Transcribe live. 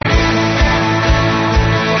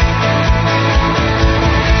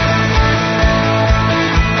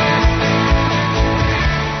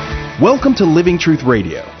Welcome to Living Truth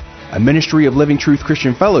Radio, a ministry of Living Truth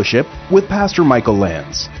Christian Fellowship with Pastor Michael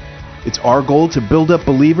Lands. It's our goal to build up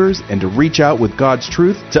believers and to reach out with God's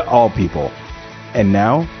truth to all people. And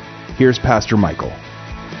now, here's Pastor Michael.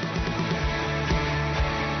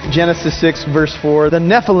 Genesis 6, verse 4. The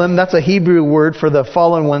Nephilim, that's a Hebrew word for the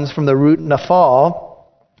fallen ones from the root Nephal,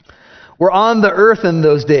 were on the earth in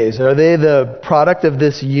those days. Are they the product of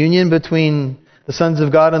this union between the sons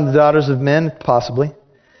of God and the daughters of men? Possibly.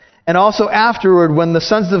 And also afterward, when the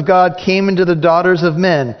sons of God came into the daughters of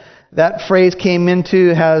men, that phrase came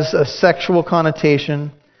into has a sexual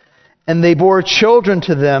connotation. And they bore children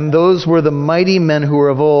to them. Those were the mighty men who were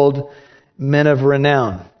of old, men of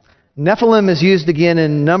renown. Nephilim is used again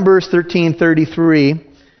in Numbers 13:33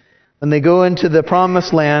 when they go into the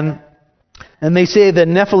promised land. And they say the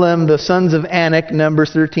Nephilim, the sons of Anak,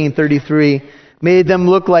 Numbers 13:33, made them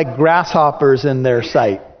look like grasshoppers in their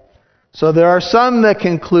sight. So there are some that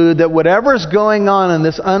conclude that whatever's going on in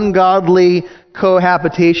this ungodly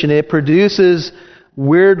cohabitation, it produces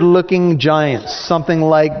weird-looking giants, something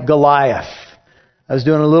like Goliath. I was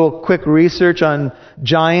doing a little quick research on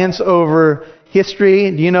giants over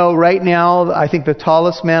history. Do you know right now, I think the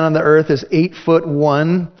tallest man on the earth is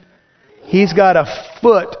 8'1". He's got a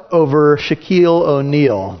foot over Shaquille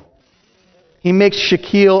O'Neal. He makes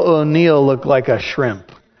Shaquille O'Neal look like a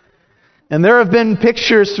shrimp. And there have been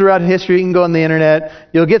pictures throughout history. You can go on the internet.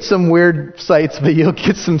 You'll get some weird sites, but you'll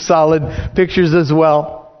get some solid pictures as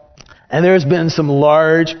well. And there's been some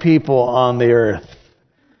large people on the earth.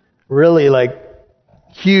 Really, like,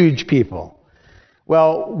 huge people.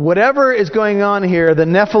 Well, whatever is going on here, the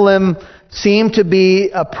Nephilim seem to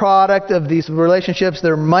be a product of these relationships.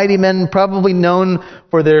 They're mighty men, probably known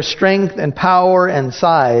for their strength and power and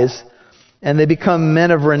size. And they become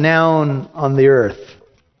men of renown on the earth.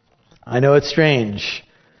 I know it's strange,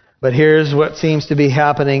 but here's what seems to be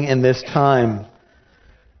happening in this time.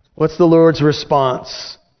 What's the Lord's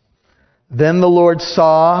response? Then the Lord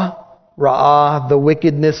saw, Ra'ah, the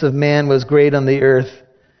wickedness of man was great on the earth,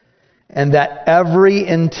 and that every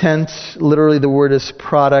intent, literally the word is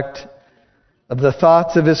product, of the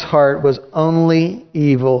thoughts of his heart was only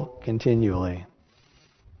evil continually.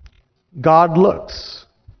 God looks.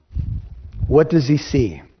 What does he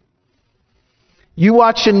see? You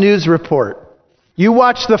watch a news report. You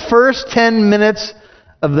watch the first 10 minutes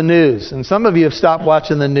of the news. And some of you have stopped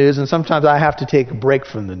watching the news, and sometimes I have to take a break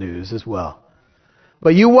from the news as well.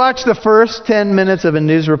 But you watch the first 10 minutes of a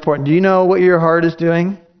news report. Do you know what your heart is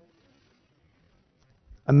doing?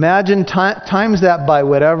 Imagine times that by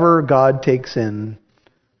whatever God takes in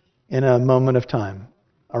a moment of time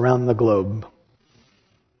around the globe.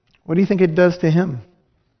 What do you think it does to him?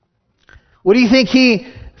 What do you think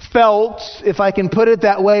he felt, if I can put it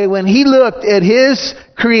that way, when he looked at his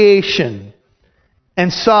creation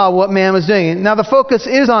and saw what man was doing? Now the focus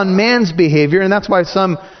is on man's behavior, and that's why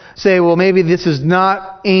some say, well, maybe this is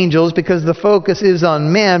not angels, because the focus is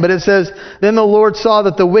on man. But it says, then the Lord saw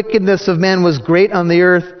that the wickedness of man was great on the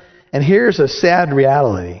earth. And here's a sad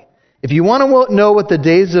reality. If you want to know what the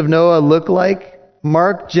days of Noah look like,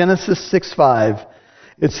 mark Genesis 6:5.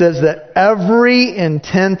 It says that every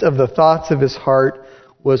intent of the thoughts of his heart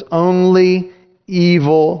was only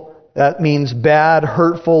evil. That means bad,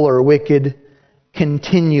 hurtful, or wicked,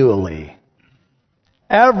 continually.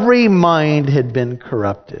 Every mind had been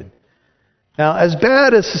corrupted. Now, as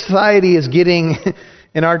bad as society is getting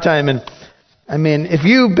in our time, and I mean, if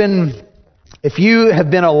you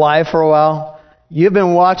have been alive for a while, you've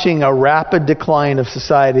been watching a rapid decline of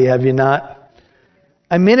society, have you not?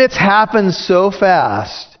 I mean, it's happened so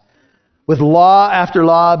fast, with law after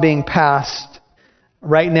law being passed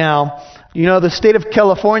right now. You know, the state of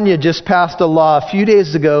California just passed a law a few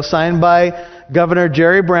days ago, signed by Governor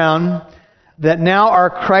Jerry Brown, that now our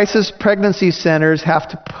crisis pregnancy centers have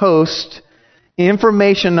to post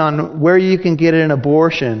information on where you can get an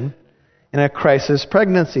abortion in a crisis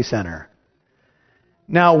pregnancy center.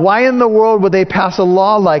 Now, why in the world would they pass a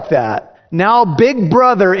law like that? Now, Big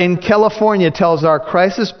Brother in California tells our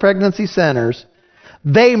crisis pregnancy centers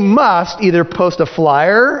they must either post a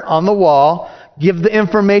flyer on the wall, give the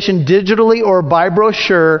information digitally or by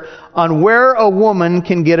brochure on where a woman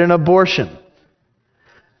can get an abortion.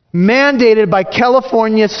 Mandated by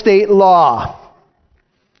California state law.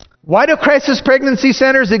 Why do crisis pregnancy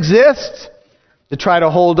centers exist? To try to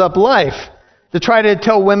hold up life. To try to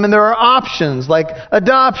tell women there are options like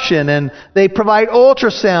adoption, and they provide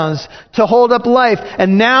ultrasounds to hold up life.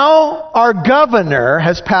 And now our governor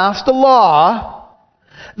has passed a law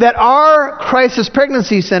that our crisis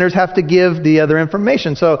pregnancy centers have to give the other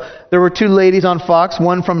information. So there were two ladies on Fox,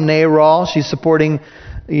 one from NARAL. She's supporting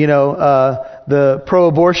the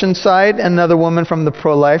pro-abortion side, and another woman from the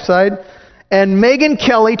pro-life side. And Megyn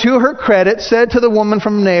Kelly, to her credit, said to the woman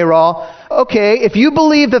from NARAL, okay, if you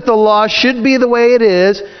believe that the law should be the way it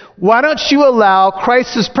is, why don't you allow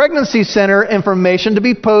Crisis Pregnancy Center information to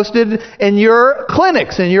be posted in your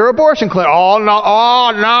clinics, in your abortion clinic?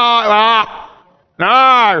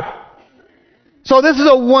 No. So this is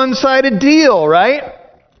a one-sided deal, right?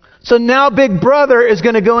 So now Big Brother is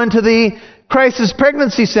going to go into the crisis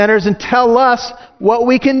pregnancy centers and tell us what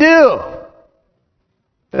we can do.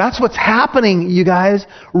 That's what's happening, you guys,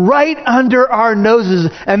 right under our noses.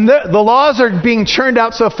 And the laws are being churned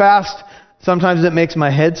out so fast, sometimes it makes my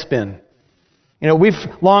head spin. We've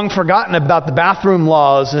long forgotten about the bathroom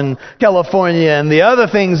laws in California and the other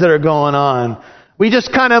things that are going on. We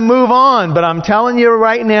just kind of move on. But I'm telling you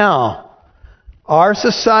right now, our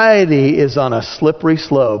society is on a slippery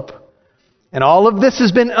slope. And all of this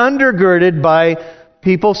has been undergirded by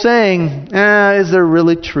people saying, is there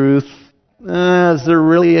really truth? Is there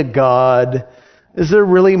really a God? Is there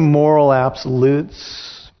really moral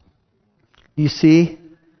absolutes? You see,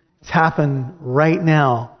 it's happening right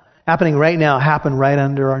now, happened right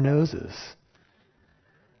under our noses.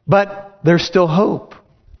 But there's still hope,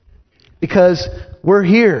 because we're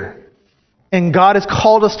here. And God has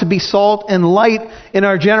called us to be salt and light in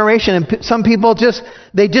our generation. And some people just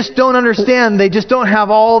don't understand. They just don't have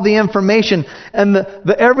all the information. And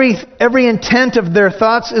every intent of their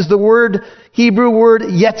thoughts is the Hebrew word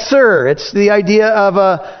yetzer. It's the idea of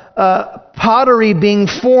a pottery being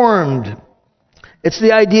formed. It's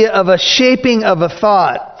the idea of a shaping of a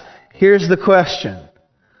thought. Here's the question.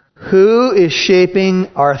 Who is shaping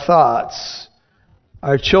our thoughts?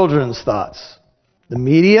 Our children's thoughts? The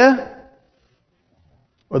media?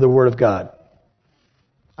 Or the Word of God?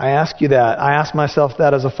 I ask you that. I ask myself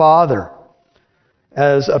that as a father,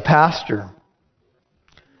 as a pastor.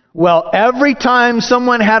 Well, every time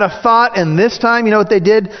someone had a thought, and this time, you know what they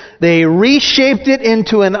did? They reshaped it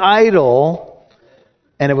into an idol,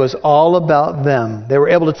 and it was all about them. They were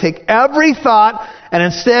able to take every thought, and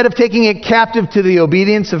instead of taking it captive to the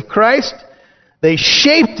obedience of Christ, they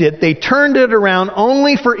shaped it, they turned it around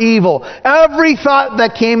only for evil. Every thought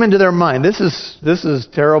that came into their mind. This is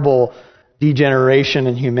terrible degeneration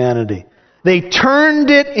in humanity. They turned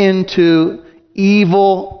it into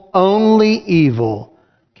evil, only evil,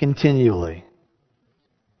 continually.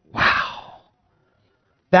 Wow.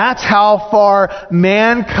 That's how far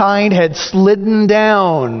mankind had slidden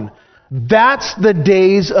down. That's the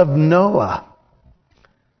days of Noah.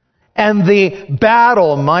 And the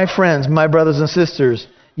battle, my friends, my brothers and sisters,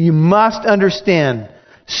 you must understand,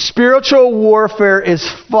 spiritual warfare is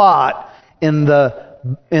fought in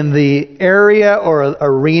the area or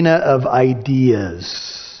arena of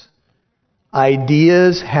ideas.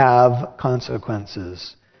 Ideas have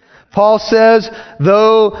consequences. Paul says,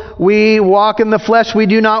 though we walk in the flesh, we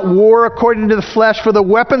do not war according to the flesh, for the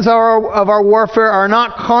weapons of our warfare are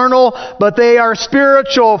not carnal, but they are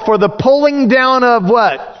spiritual, for the pulling down of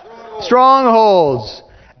what? Strongholds.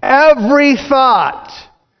 Every thought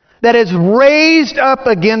that is raised up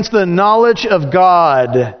against the knowledge of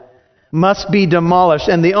God must be demolished.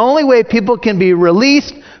 And the only way people can be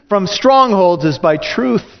released from strongholds is by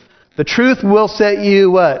truth. The truth will set you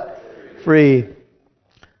what? Free.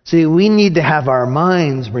 See, we need to have our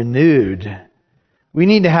minds renewed. We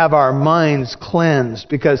need to have our minds cleansed,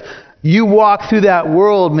 because you walk through that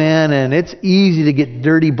world, man, and it's easy to get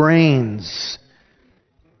dirty brains.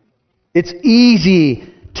 It's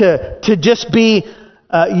easy to just be,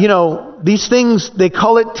 these things, they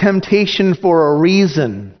call it temptation for a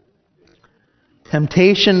reason.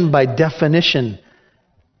 Temptation, by definition,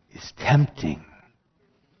 is tempting.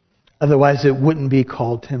 Otherwise, it wouldn't be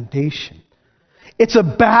called temptation. It's a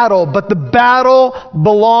battle, but the battle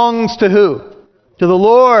belongs to who? To the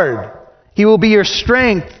Lord. He will be your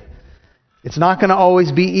strength. It's not going to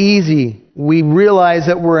always be easy. We realize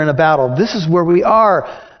that we're in a battle. This is where we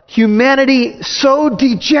are. Humanity so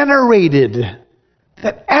degenerated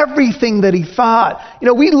that everything that he thought...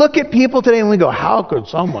 we look at people today and we go, how could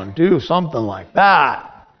someone do something like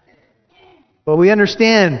that? But we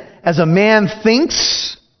understand, as a man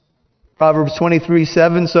thinks, Proverbs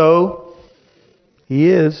 23:7, so he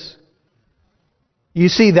is. You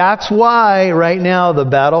see, that's why right now the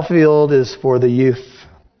battlefield is for the youth.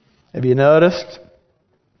 Have you noticed?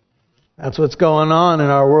 That's what's going on in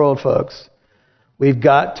our world, folks. We've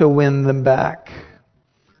got to win them back.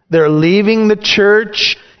 They're leaving the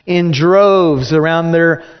church in droves around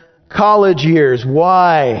their college years.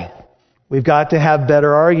 Why? We've got to have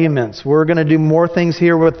better arguments. We're going to do more things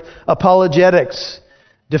here with apologetics.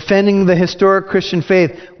 defending the historic Christian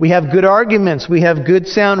faith. We have good arguments. We have good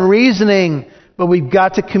sound reasoning. But we've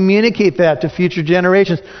got to communicate that to future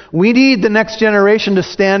generations. We need the next generation to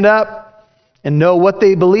stand up and know what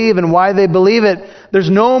they believe and why they believe it. There's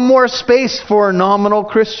no more space for nominal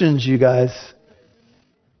Christians, you guys.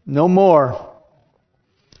 No more.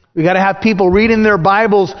 We got to have people reading their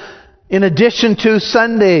Bibles in addition to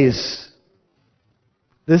Sundays.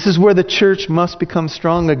 This is where the church must become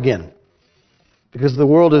strong again, because the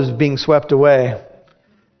world is being swept away.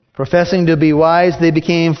 Professing to be wise, they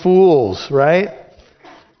became fools, right?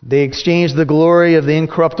 They exchanged the glory of the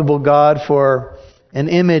incorruptible God for an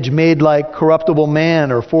image made like corruptible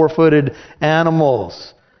man or four-footed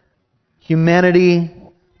animals. Humanity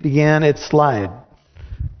began its slide.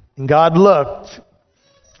 And God looked.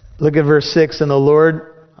 Look at verse 6. And the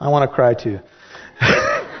Lord, I want to cry too.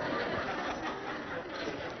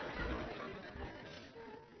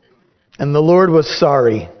 And the Lord was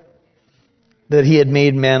sorry that he had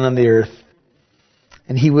made man on the earth.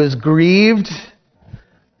 And he was grieved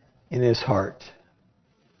in his heart.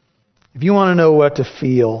 If you want to know what to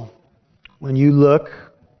feel when you look,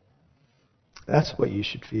 that's what you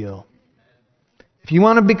should feel. If you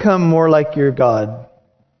want to become more like your God,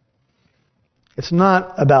 it's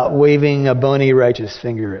not about waving a bony righteous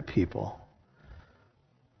finger at people.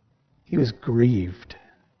 He was grieved.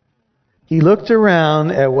 He looked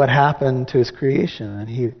around at what happened to his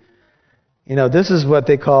creation, and this is what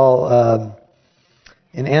they call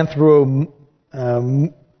an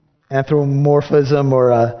anthropomorphism,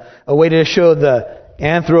 or a way to show the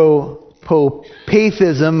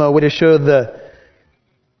anthropopathism, a way to show the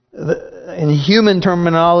in human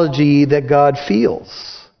terminology that God feels.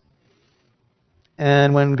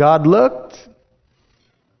 And when God looked,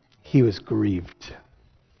 he was grieved.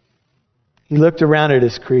 He looked around at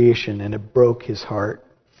his creation and it broke his heart.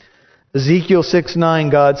 Ezekiel 6:9,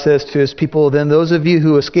 God says to his people, "Then those of you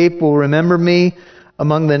who escape will remember me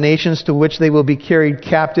among the nations to which they will be carried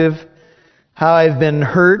captive, how I've been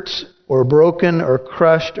hurt or broken or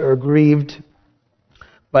crushed or grieved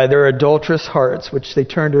by their adulterous hearts, which they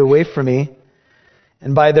turned away from me,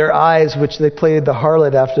 and by their eyes, which they played the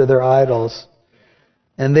harlot after their idols.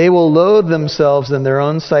 And they will loathe themselves in their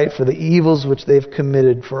own sight for the evils which they've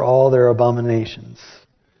committed, for all their abominations."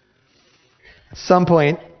 At some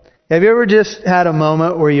point, have you ever just had a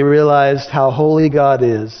moment where you realized how holy God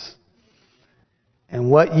is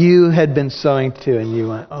and what you had been sowing to, and you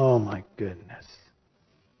went, "Oh my goodness."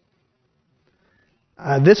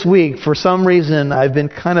 This week, for some reason, I've been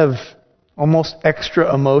kind of almost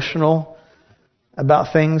extra emotional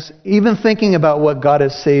about things, even thinking about what God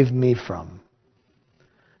has saved me from.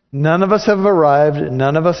 None of us have arrived.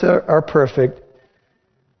 None of us are perfect.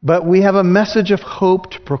 But we have a message of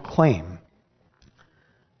hope to proclaim.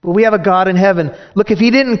 But we have a God in heaven. Look, if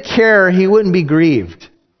he didn't care, he wouldn't be grieved.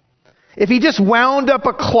 If he just wound up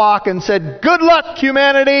a clock and said, "Good luck,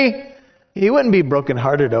 humanity," he wouldn't be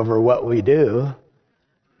brokenhearted over what we do.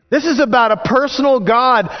 This is about a personal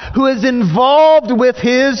God who is involved with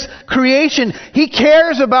his creation. He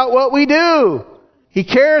cares about what we do. He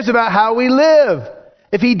cares about how we live.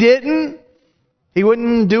 If he didn't, he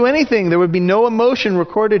wouldn't do anything. There would be no emotion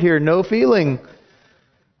recorded here, no feeling.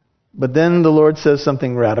 But then the Lord says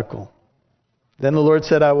something radical. Then the Lord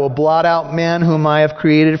said, "I will blot out man whom I have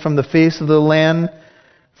created from the face of the land,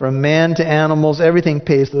 from man to animals, everything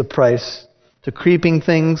pays the price, to creeping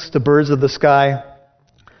things, to birds of the sky.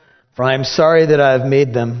 For I am sorry that I have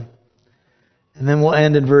made them." And then we'll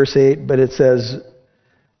end in verse 8, but it says,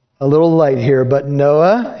 a little light here, "But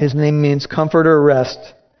Noah," his name means comfort or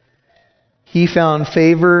rest, "he found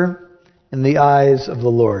favor in the eyes of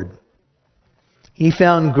the Lord." He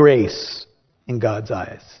found grace in God's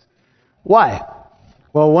eyes. Why?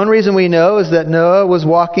 Well, one reason we know is that Noah was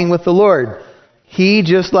walking with the Lord. He,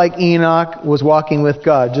 just like Enoch, was walking with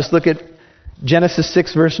God. Just look at Genesis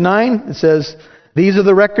 6, verse 9. It says, "These are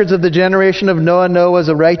the records of the generation of Noah. Noah was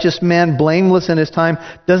a righteous man, blameless in his time."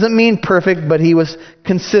 Doesn't mean perfect, but he was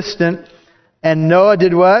consistent. And Noah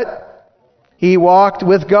did what? He walked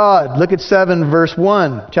with God. Look at 7, verse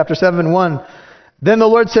 1. Chapter 7, 1. "Then the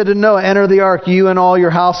Lord said to Noah, 'Enter the ark, you and all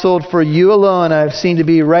your household, for you alone I have seen to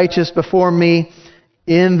be righteous before me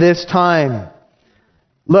in this time.'"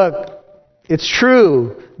 Look, it's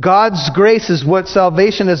true. God's grace is what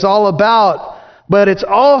salvation is all about. But it's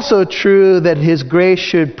also true that his grace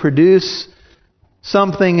should produce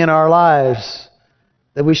something in our lives,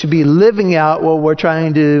 that we should be living out what we're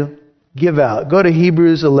trying to give out. Go to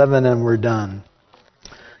Hebrews 11 and we're done.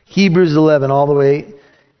 Hebrews 11, all the way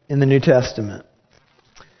in the New Testament.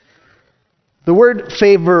 The word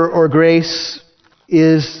favor or grace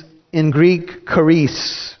is in Greek,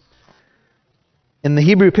 charis. In the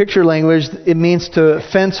Hebrew picture language, it means to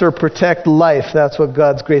fence or protect life. That's what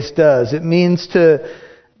God's grace does. It means to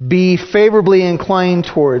be favorably inclined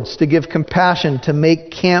towards, to give compassion, to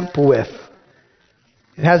make camp with.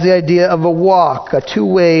 It has the idea of a walk, a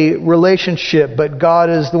two-way relationship, but God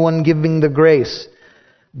is the one giving the grace.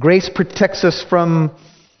 Grace protects us from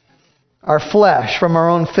our flesh, from our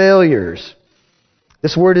own failures.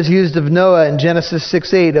 This word is used of Noah in Genesis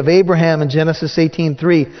 6:8, of Abraham in Genesis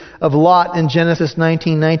 18:3, of Lot in Genesis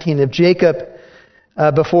 19:19, of Jacob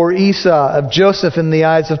before Esau, of Joseph in the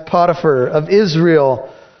eyes of Potiphar, of Israel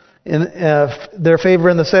in their favor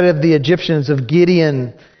in the sight of the Egyptians, of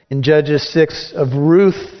Gideon in Judges 6, of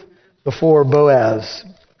Ruth before Boaz.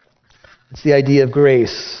 It's the idea of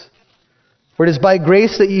grace. For it is by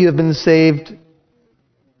grace that you have been saved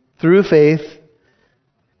through faith,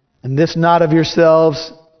 and this not of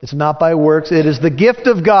yourselves, it's not by works, it is the gift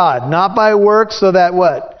of God, not by works, so that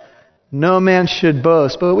what? No man should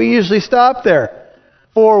boast. But we usually stop there.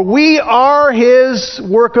 For we are His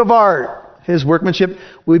work of art, His workmanship.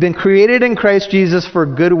 We've been created in Christ Jesus for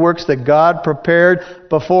good works that God prepared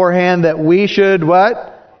beforehand that we should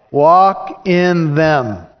what? Walk in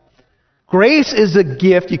them. Grace is a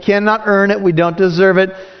gift. You cannot earn it. We don't deserve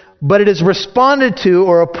it. But it is responded to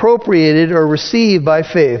or appropriated or received by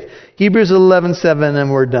faith. Hebrews 11:7,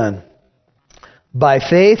 and we're done. By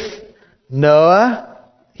faith, Noah,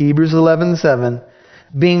 Hebrews 11:7,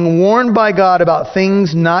 being warned by God about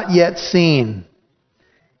things not yet seen,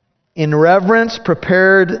 in reverence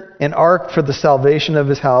prepared an ark for the salvation of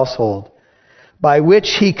his household, by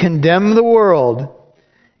which he condemned the world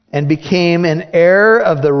and became an heir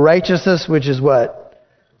of the righteousness which is what?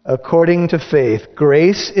 According to faith.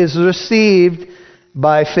 Grace is received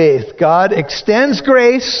by faith. God extends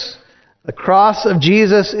grace. The cross of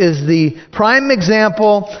Jesus is the prime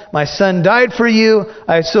example. My son died for you.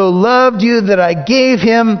 I so loved you that I gave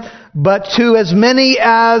him. But to as many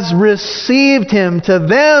as received him, to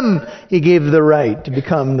them he gave the right to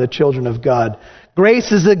become the children of God.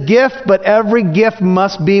 Grace is a gift, but every gift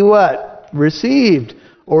must be what? Received,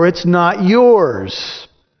 or it's not yours.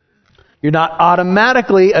 You're not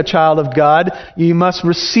automatically a child of God. You must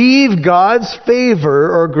receive God's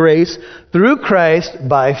favor or grace through Christ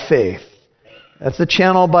by faith. That's the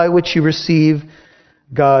channel by which you receive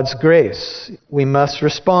God's grace. We must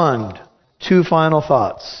respond. Two final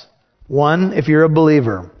thoughts. One, if you're a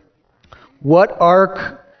believer, what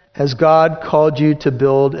ark has God called you to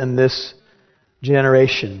build in this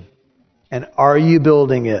generation? And are you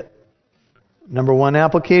building it? Number one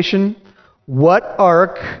application, what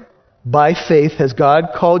ark by faith has God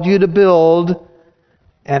called you to build,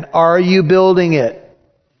 and are you building it?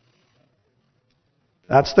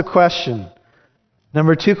 That's the question.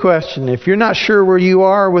 Number two question, if you're not sure where you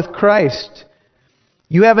are with Christ,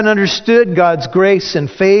 you haven't understood God's grace and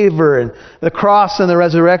favor and the cross and the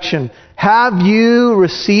resurrection, have you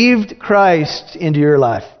received Christ into your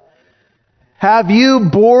life? Have you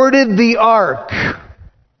boarded the ark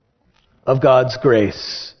of God's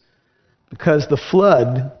grace? Because the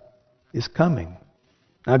flood is coming.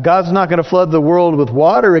 Now, God's not going to flood the world with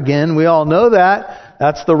water again. We all know that.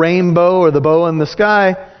 That's the rainbow or the bow in the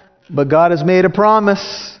sky. But God has made a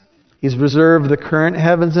promise. He's reserved the current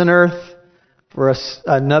heavens and earth for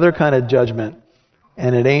another kind of judgment.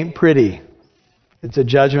 And it ain't pretty. It's a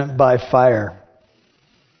judgment by fire.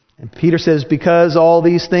 And Peter says, because all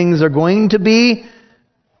these things are going to be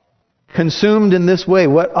consumed in this way,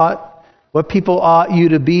 what people ought you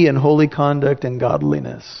to be in holy conduct and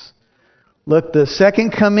godliness? Look, the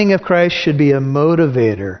second coming of Christ should be a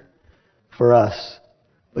motivator for us.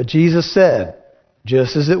 But Jesus said,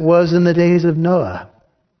 just as it was in the days of Noah,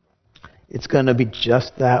 it's going to be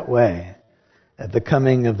just that way at the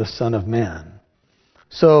coming of the Son of Man.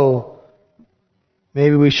 So,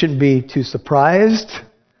 maybe we shouldn't be too surprised,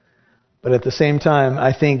 but at the same time,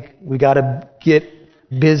 I think we got to get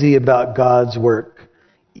busy about God's work.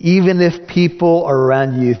 Even if people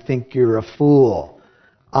around you think you're a fool,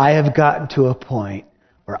 I have gotten to a point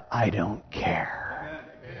where I don't care.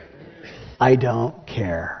 I don't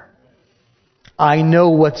care. I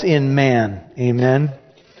know what's in man. Amen.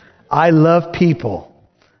 I love people.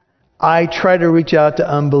 I try to reach out to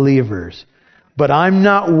unbelievers. But I'm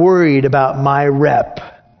not worried about my rep.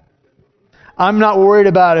 I'm not worried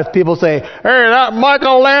about if people say, hey, that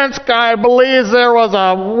Michael Lance guy believes there was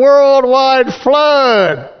a worldwide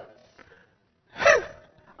flood.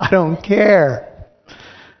 I don't care.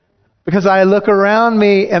 Because I look around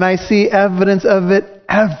me and I see evidence of it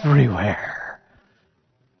everywhere.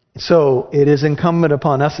 So it is incumbent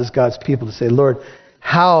upon us as God's people to say, Lord,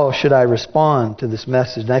 How should I respond to this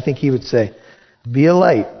message? And I think he would say, be a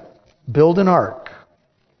light, build an ark,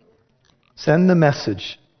 send the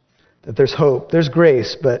message that there's hope, there's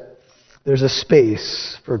grace, but there's a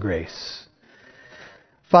space for grace.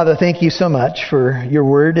 Father, thank you so much for your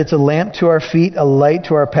word. It's a lamp to our feet, a light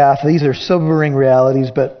to our path. These are sobering realities,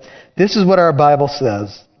 but this is what our Bible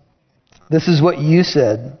says. This is what you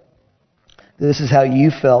said. This is how you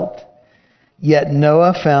felt. Yet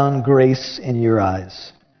Noah found grace in your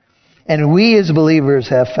eyes. And we as believers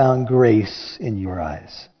have found grace in your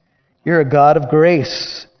eyes. You're a God of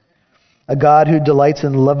grace, a God who delights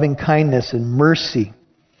in loving kindness and mercy.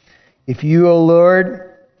 If you, O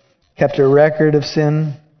Lord, kept a record of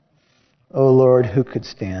sin, O Lord, who could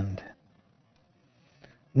stand?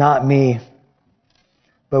 Not me.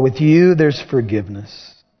 But with you, there's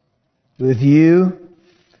forgiveness. With you,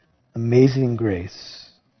 amazing grace.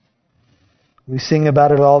 We sing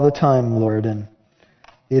about it all the time, Lord, and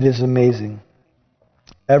it is amazing.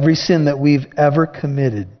 Every sin that we've ever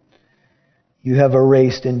committed, you have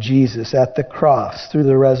erased in Jesus at the cross through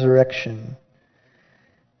the resurrection.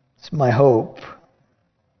 It's my hope.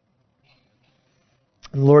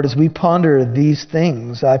 And Lord, as we ponder these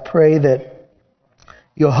things, I pray that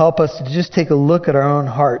you'll help us to just take a look at our own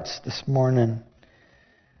hearts this morning.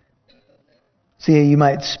 See how you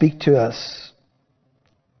might speak to us.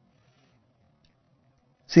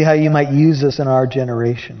 See how you might use us in our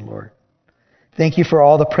generation, Lord. Thank you for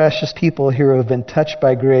all the precious people here who have been touched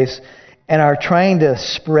by grace and are trying to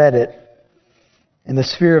spread it in the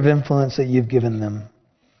sphere of influence that you've given them.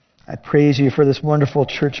 I praise you for this wonderful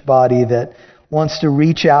church body that wants to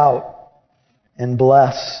reach out and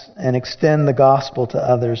bless and extend the gospel to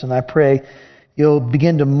others. And I pray you'll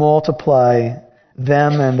begin to multiply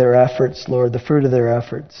them and their efforts, Lord, the fruit of their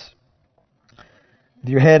efforts. With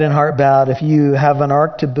your head and heart bowed, if you have an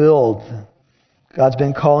ark to build, God's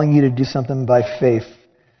been calling you to do something by faith,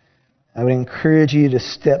 I would encourage you to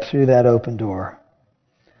step through that open door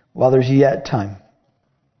while there's yet time.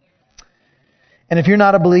 And if you're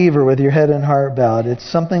not a believer with your head and heart bowed,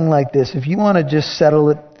 it's something like this. If you want to just settle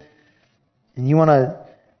it and you want to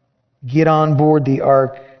get on board the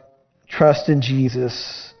ark, trust in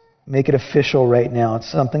Jesus, make it official right now.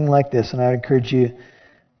 It's something like this, and I encourage you,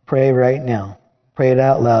 pray right now. Pray it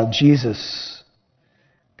out loud. Jesus,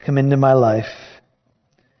 come into my life.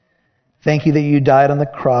 Thank you that you died on the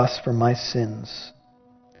cross for my sins.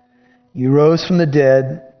 You rose from the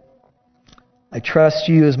dead. I trust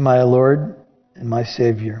you as my Lord and my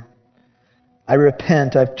Savior. I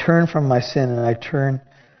repent. I've turned from my sin and I turn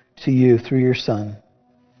to you through your Son.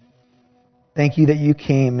 Thank you that you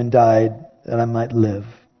came and died that I might live.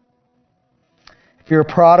 If you're a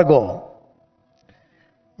prodigal,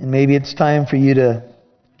 and maybe it's time for you to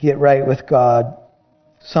get right with God,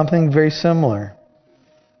 something very similar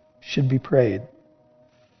should be prayed.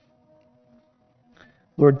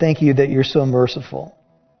 Lord, thank you that you're so merciful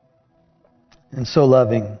and so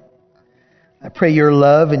loving. I pray your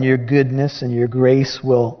love and your goodness and your grace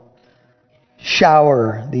will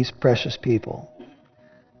shower these precious people.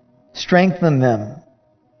 Strengthen them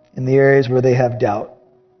in the areas where they have doubt.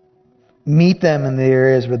 Meet them in the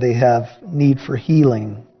areas where they have need for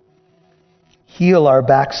healing. Heal our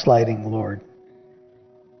backsliding, Lord.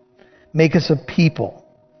 Make us a people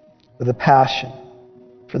with a passion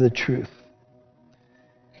for the truth.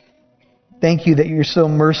 Thank you that you're so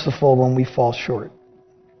merciful when we fall short.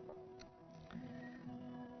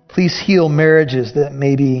 Please heal marriages that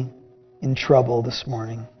may be in trouble this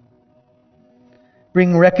morning.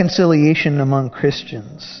 Bring reconciliation among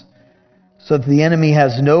Christians so that the enemy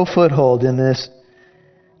has no foothold in this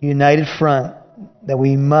united front that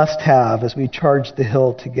we must have as we charge the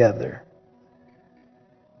hill together.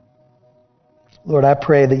 Lord, I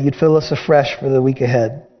pray that you'd fill us afresh for the week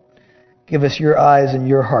ahead. Give us your eyes and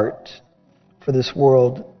your heart for this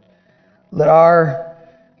world. Let our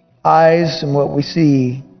eyes and what we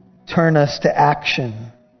see turn us to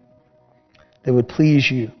action that would please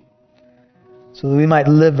you so that we might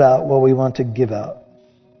live out what we want to give out.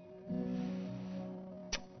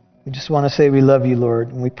 We just want to say we love you, Lord,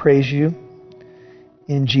 and we praise you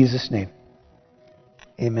in Jesus' name.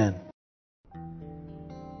 Amen.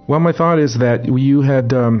 Well, my thought is that you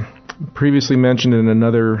had previously mentioned in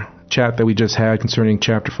another chat that we just had concerning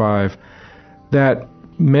chapter 5 that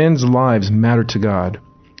men's lives matter to God.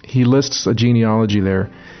 He lists a genealogy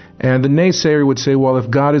there. And the naysayer would say, well,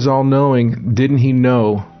 if God is all-knowing, didn't he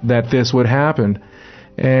know that this would happen?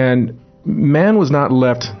 And man was not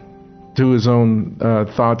left to his own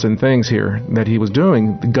thoughts and things here that he was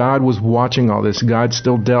doing. God was watching all this. God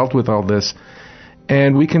still dealt with all this.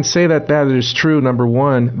 And we can say that is true, number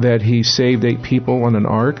one, that he saved 8 people on an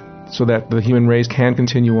ark so that the human race can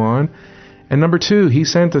continue on. And number two, he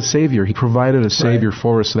sent a Savior. He provided a Savior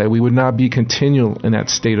for us so that we would not be continual in that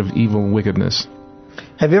state of evil and wickedness.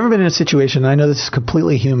 Have you ever been in a situation, I know this is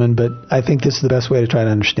completely human, but I think this is the best way to try to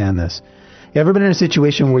understand this. You ever been in a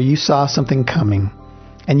situation where you saw something coming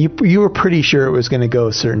and you were pretty sure it was going to go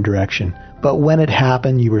a certain direction, but when it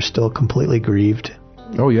happened, you were still completely grieved?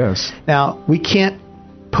 Oh, yes. Now, we can't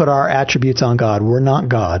put our attributes on God. We're not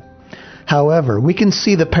God. However, we can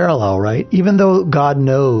see the parallel, right? Even though God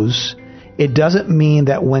knows, it doesn't mean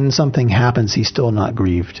that when something happens, he's still not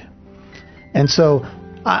grieved. And so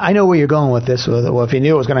I know where you're going with this. Well, if he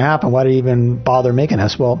knew it was going to happen, why did he even bother making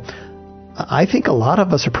us? Well, I think a lot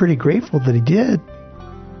of us are pretty grateful that he did.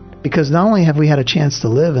 Because not only have we had a chance to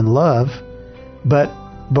live and love, but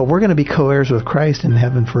we're going to be co-heirs with Christ in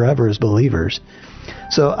heaven forever as believers.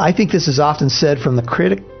 So I think this is often said from the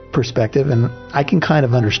critic perspective, and I can kind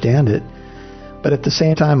of understand it. But at the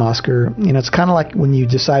same time, Oscar, it's kind of like when you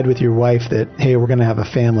decide with your wife that, hey, we're going to have a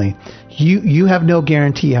family. You have no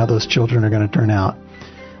guarantee how those children are going to turn out.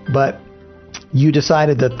 But you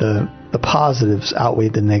decided that the positives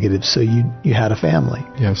outweighed the negatives, so you had a family.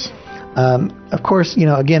 Yes. Of course,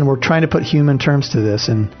 again, we're trying to put human terms to this,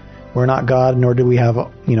 and we're not God, nor do we have,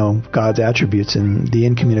 God's attributes and the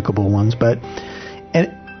incommunicable ones. But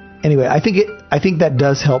anyway, I think that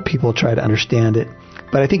does help people try to understand it.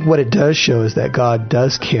 But I think what it does show is that God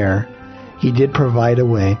does care. He did provide a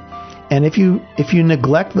way. And if you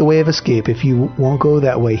neglect the way of escape, if you won't go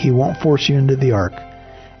that way, he won't force you into the ark,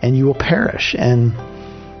 and you will perish. And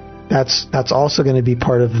that's also going to be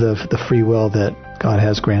part of the free will that God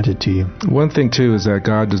has granted to you. One thing, too, is that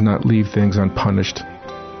God does not leave things unpunished.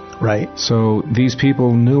 Right. So these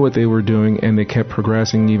people knew what they were doing, and they kept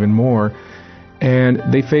progressing even more, and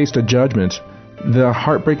they faced a judgment. The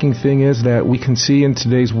heartbreaking thing is that we can see in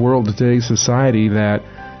today's world, today's society, that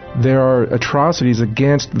there are atrocities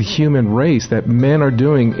against the human race that men are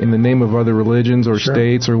doing in the name of other religions or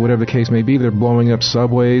states or whatever the case may be. They're blowing up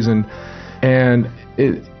subways, and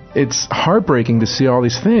it's heartbreaking to see all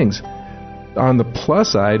these things. On the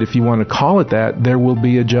plus side, if you want to call it that, there will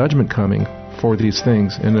be a judgment coming for these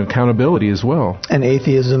things and accountability as well. And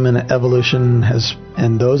atheism and evolution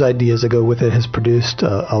and those ideas that go with it has produced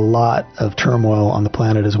a lot of turmoil on the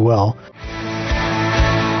planet as well.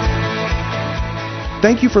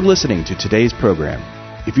 Thank you for listening to today's program.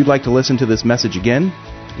 If you'd like to listen to this message again,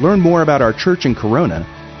 learn more about our church in Corona,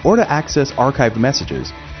 or to access archived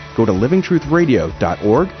messages, go to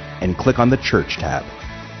livingtruthradio.org and click on the Church tab.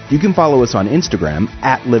 You can follow us on Instagram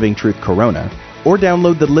 @LivingTruthCorona, or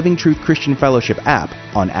download the Living Truth Christian Fellowship app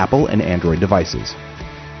on Apple and Android devices.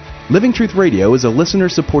 Living Truth Radio is a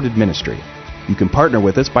listener-supported ministry. You can partner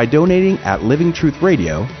with us by donating at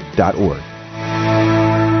livingtruthradio.org.